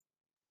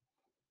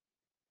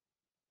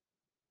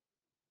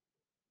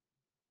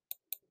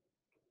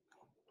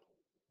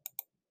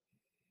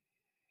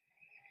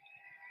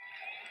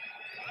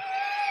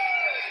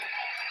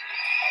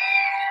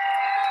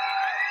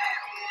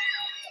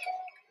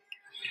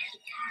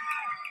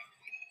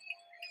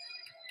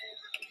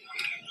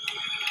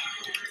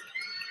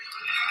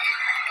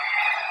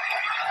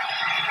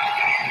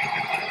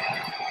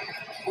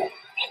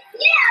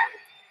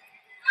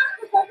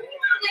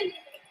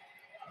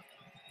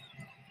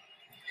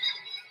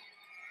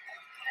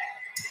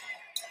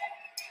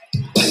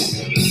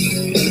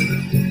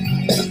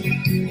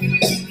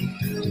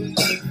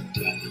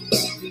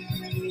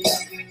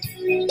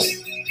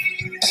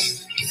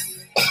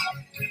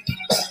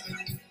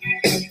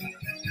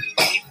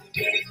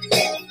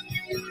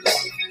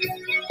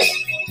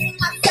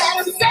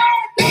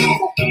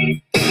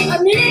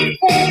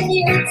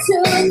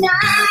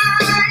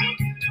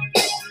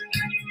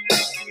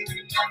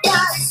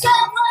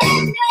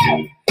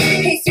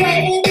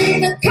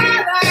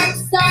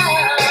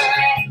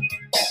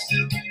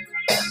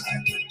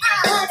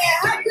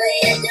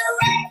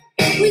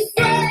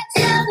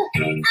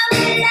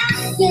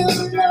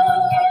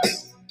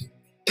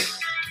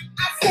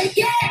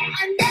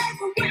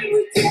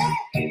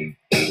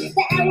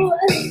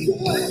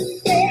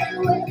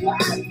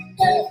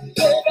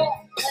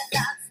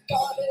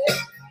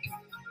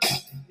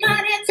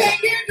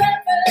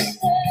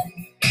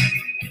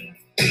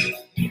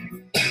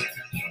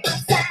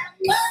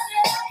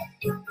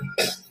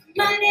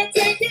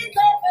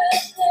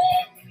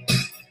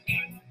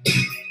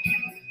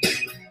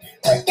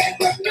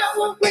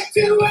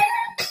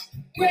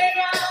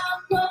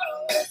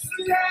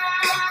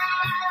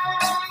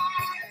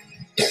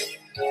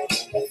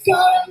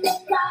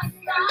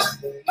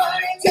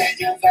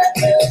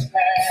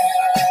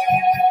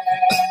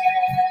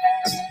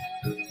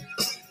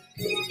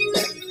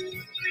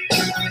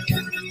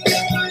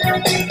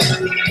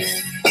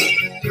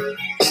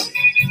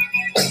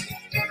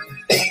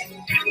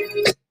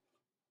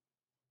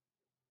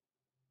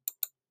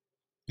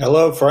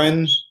Hello,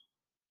 friends.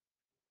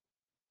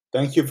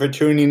 Thank you for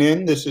tuning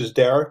in. This is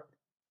Derek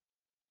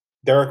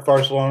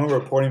Barcelona,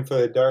 reporting for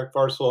the Derek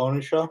Barcelona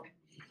Show.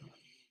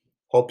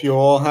 Hope you're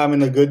all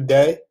having a good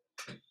day.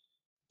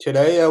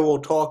 Today, I will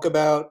talk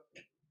about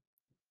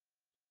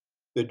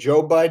the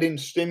Joe Biden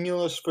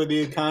stimulus for the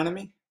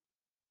economy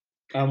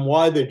and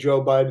why the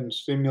Joe Biden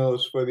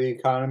stimulus for the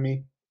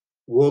economy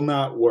will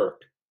not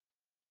work.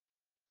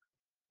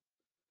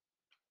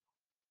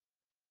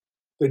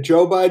 The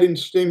Joe Biden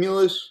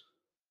stimulus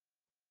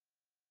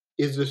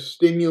is a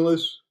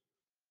stimulus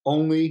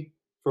only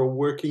for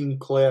working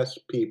class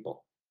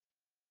people.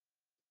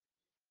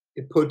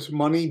 It puts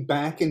money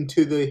back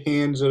into the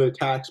hands of the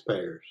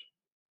taxpayers.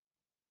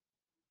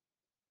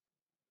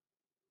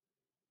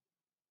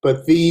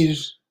 But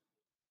these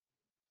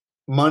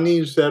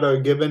monies that are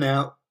given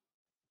out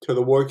to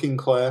the working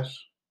class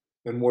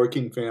and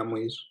working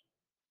families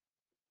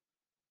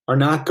are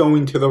not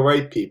going to the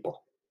right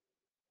people.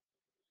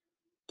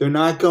 They're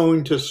not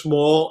going to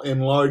small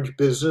and large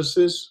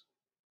businesses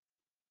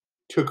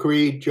to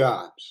create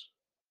jobs.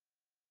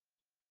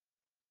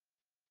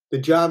 The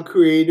job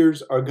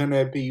creators are going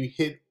to be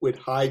hit with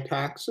high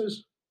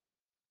taxes,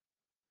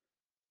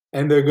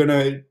 and they're going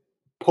to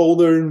pull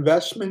their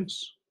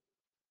investments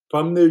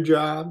from their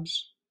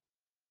jobs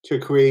to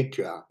create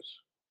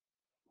jobs.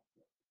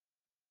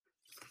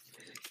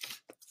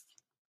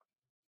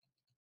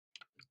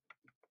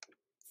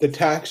 The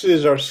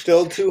taxes are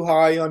still too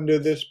high under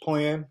this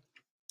plan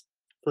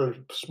for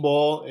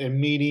small and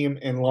medium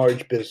and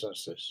large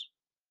businesses.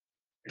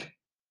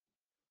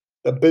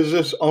 The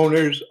business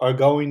owners are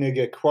going to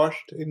get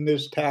crushed in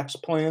this tax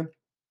plan.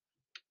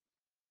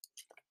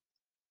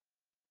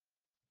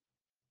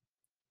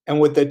 And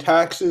with the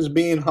taxes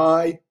being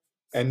high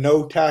and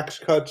no tax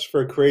cuts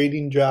for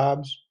creating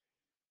jobs,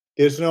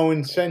 there's no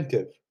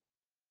incentive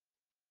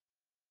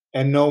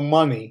and no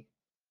money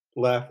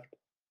left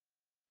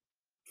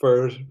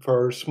for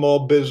a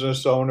small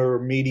business owner or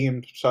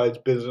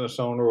medium-sized business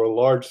owner or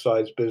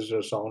large-sized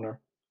business owner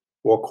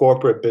or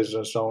corporate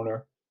business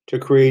owner to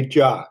create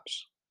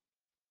jobs.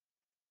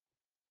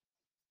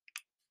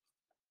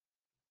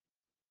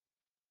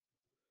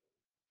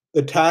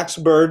 The tax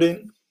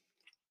burden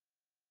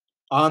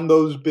on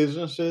those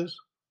businesses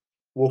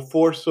will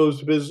force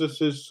those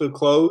businesses to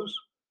close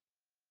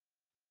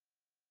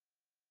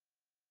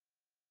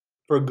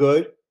for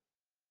good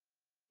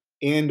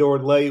and or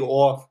lay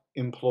off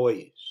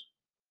employees.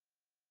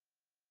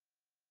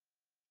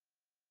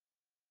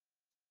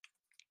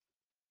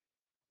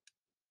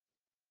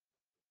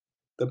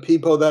 The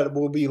people that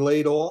will be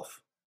laid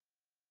off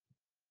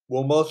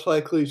will most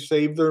likely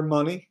save their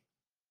money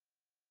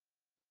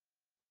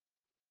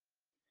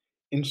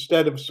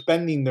instead of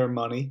spending their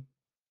money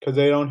because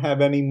they don't have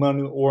any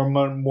money or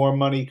more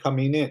money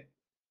coming in.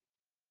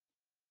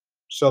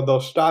 So they'll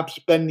stop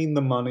spending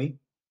the money,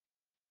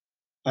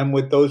 and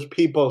with those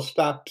people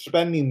stop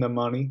spending the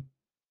money,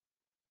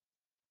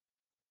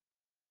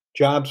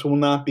 jobs will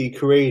not be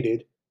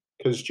created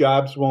because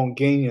jobs won't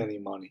gain any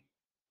money.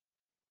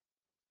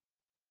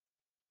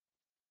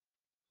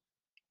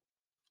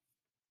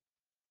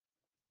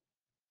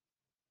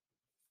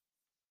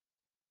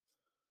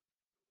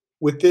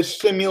 What this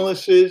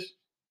stimulus is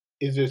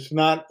it's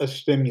not a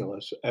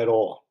stimulus at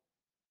all.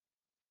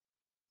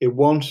 It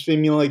won't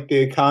stimulate the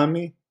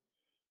economy.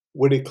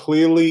 What it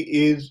clearly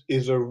is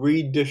a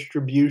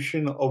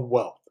redistribution of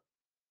wealth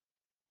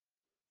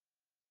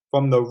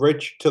from the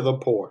rich to the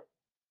poor.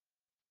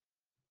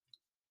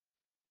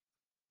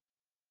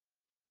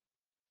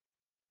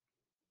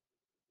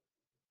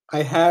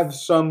 I have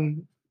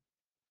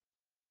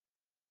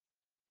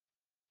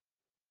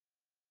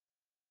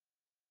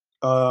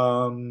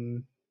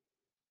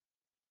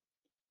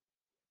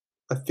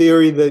a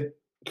theory that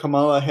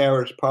Kamala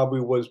Harris probably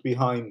was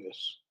behind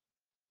this.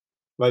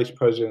 Vice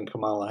President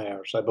Kamala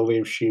Harris. I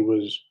believe she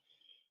was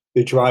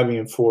the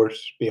driving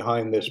force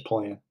behind this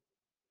plan.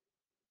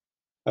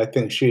 I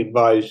think she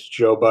advised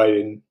Joe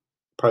Biden,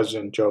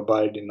 President Joe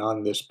Biden,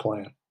 on this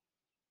plan.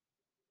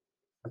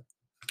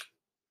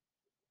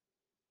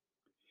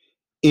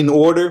 In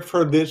order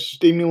for this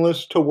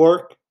stimulus to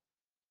work,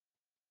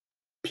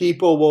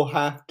 people will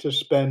have to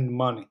spend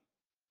money.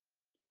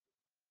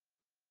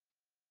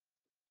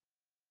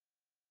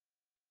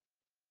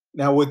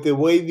 Now, with the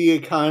way the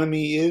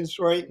economy is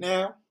right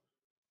now,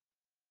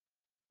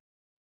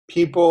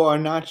 people are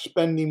not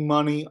spending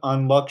money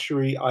on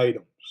luxury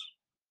items,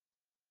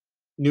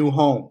 new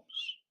homes,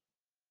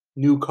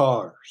 new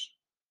cars,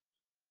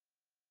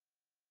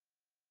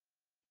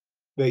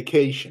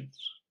 vacations.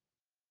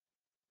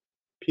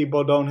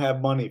 People don't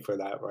have money for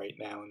that right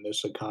now in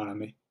this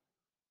economy.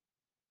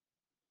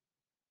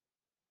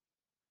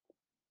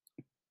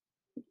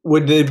 Where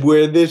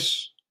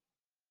this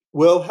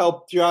will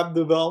help job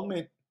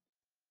development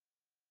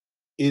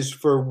is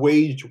for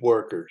wage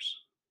workers.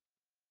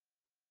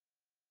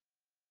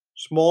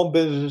 Small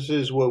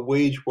businesses with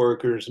wage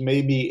workers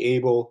may be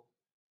able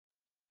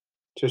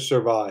to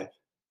survive.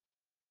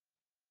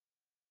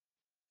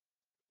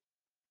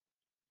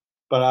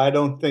 but I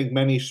don't think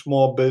many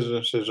small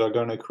businesses are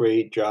going to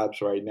create jobs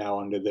right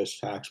now under this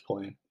tax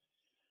plan.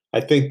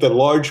 I think the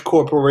large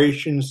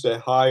corporations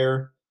that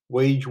hire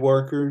wage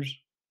workers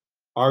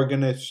are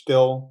going to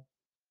still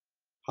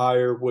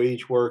hire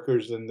wage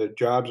workers, and the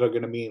jobs are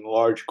going to be in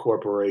large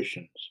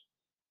corporations.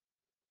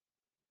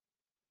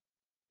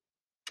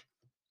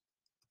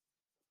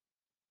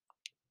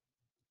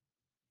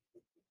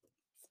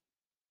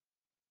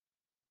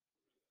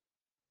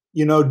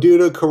 You know, due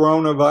to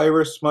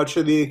coronavirus, much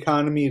of the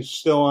economy is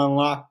still on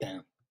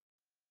lockdown.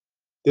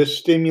 This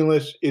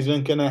stimulus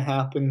isn't going to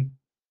happen.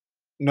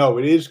 No,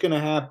 it is going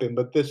to happen,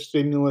 but this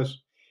stimulus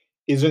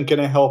isn't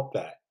going to help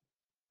that.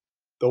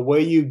 The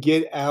way you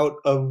get out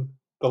of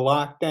the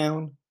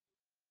lockdown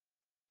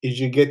is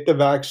you get the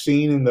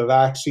vaccine, and the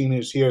vaccine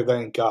is here,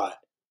 thank God.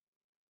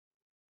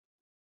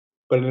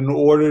 But in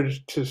order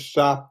to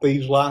stop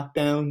these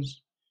lockdowns,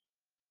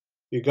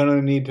 you're going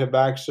to need to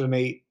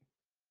vaccinate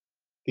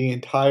the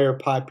entire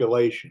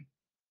population.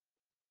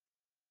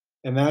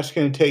 And that's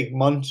going to take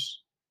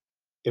months,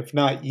 if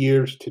not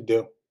years, to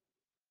do.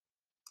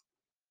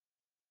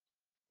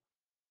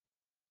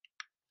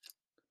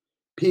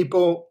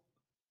 People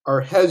are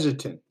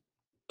hesitant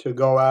to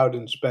go out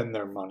and spend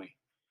their money.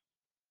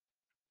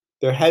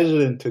 They're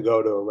hesitant to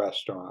go to a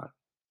restaurant.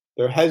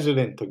 They're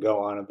hesitant to go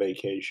on a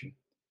vacation.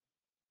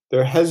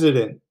 They're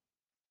hesitant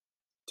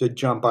to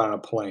jump on a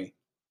plane.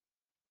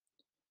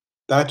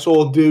 That's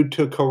all due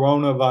to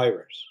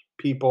coronavirus.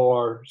 People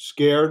are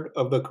scared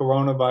of the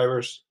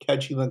coronavirus,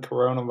 catching the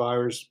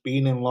coronavirus,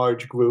 being in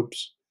large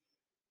groups.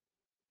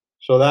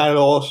 So that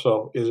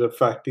also is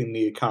affecting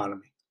the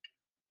economy.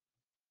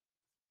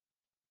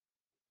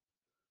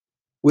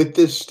 With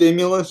this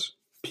stimulus,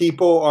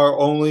 people are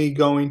only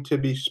going to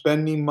be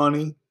spending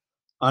money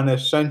on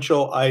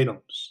essential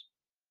items.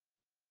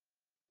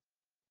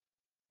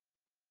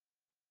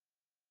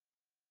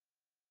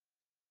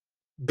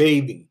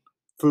 Bathing,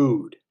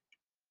 food.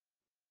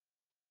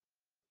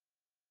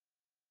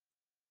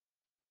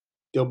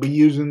 They'll be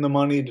using the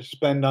money to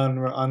spend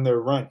on their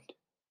rent.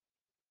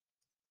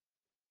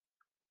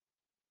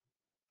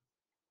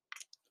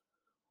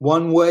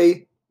 One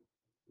way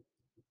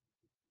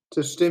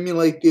to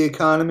stimulate the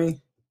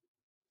economy: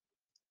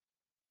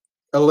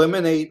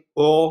 eliminate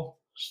all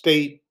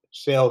state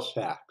sales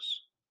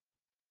tax.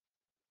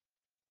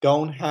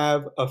 Don't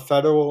have a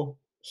federal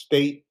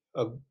sales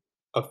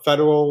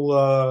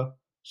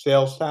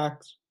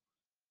tax.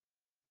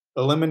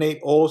 Eliminate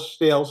all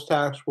sales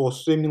tax will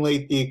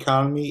stimulate the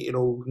economy.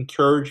 It'll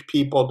encourage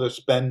people to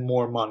spend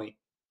more money.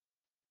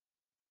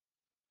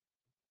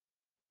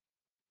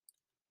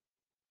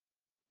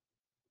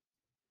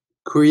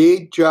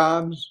 Create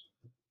jobs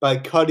by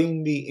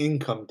cutting the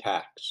income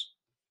tax.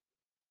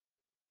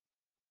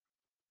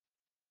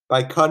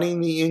 By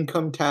cutting the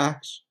income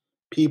tax,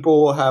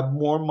 people will have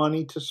more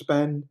money to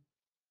spend.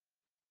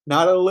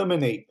 Not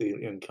eliminate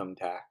the income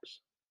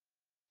tax,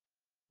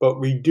 but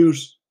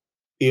reduce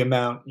the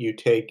amount you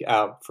take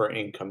out for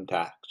income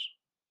tax.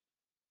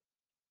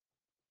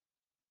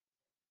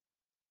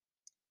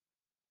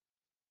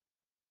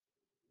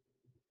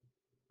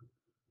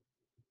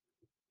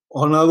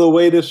 Another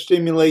way to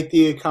stimulate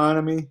the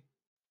economy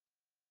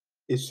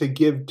is to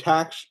give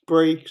tax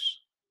breaks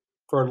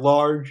for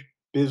large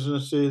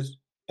businesses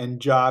and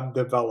job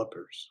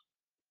developers.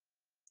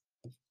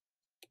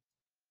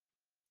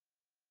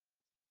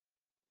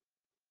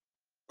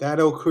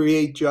 That'll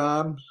create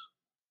jobs,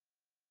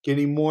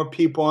 getting more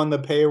people on the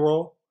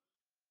payroll.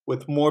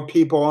 With more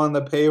people on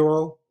the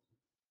payroll,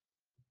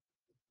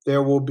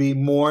 there will be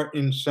more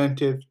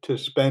incentive to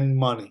spend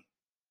money.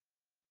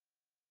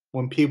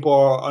 When people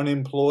are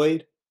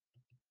unemployed,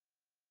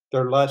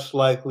 they're less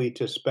likely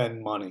to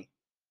spend money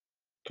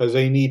because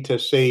they need to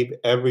save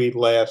every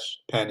last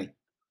penny.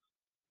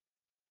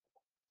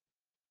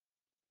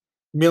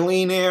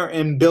 Millionaire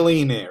and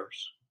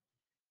billionaires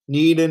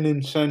need an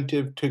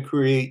incentive to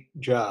create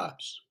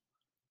jobs.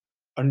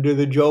 Under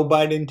the Joe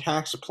Biden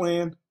tax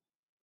plan,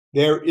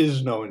 there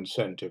is no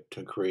incentive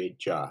to create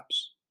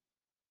jobs.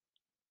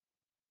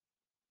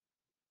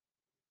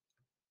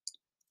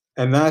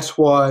 And that's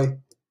why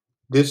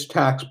this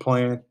tax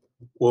plan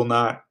will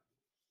not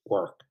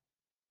work.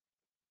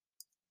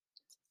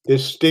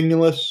 This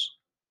stimulus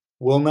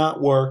will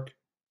not work.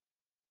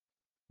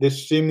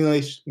 This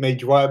stimulus may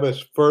drive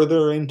us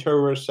further into a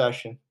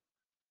recession.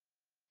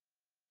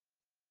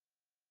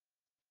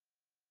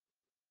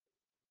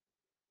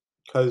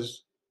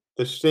 Because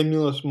the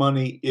stimulus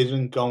money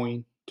isn't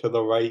going to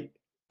the right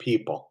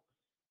people.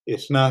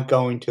 It's not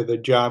going to the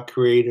job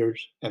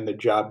creators and the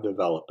job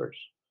developers.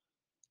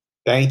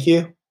 Thank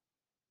you.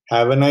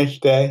 Have a nice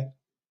day.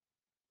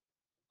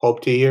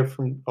 Hope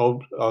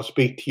I'll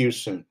speak to you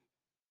soon.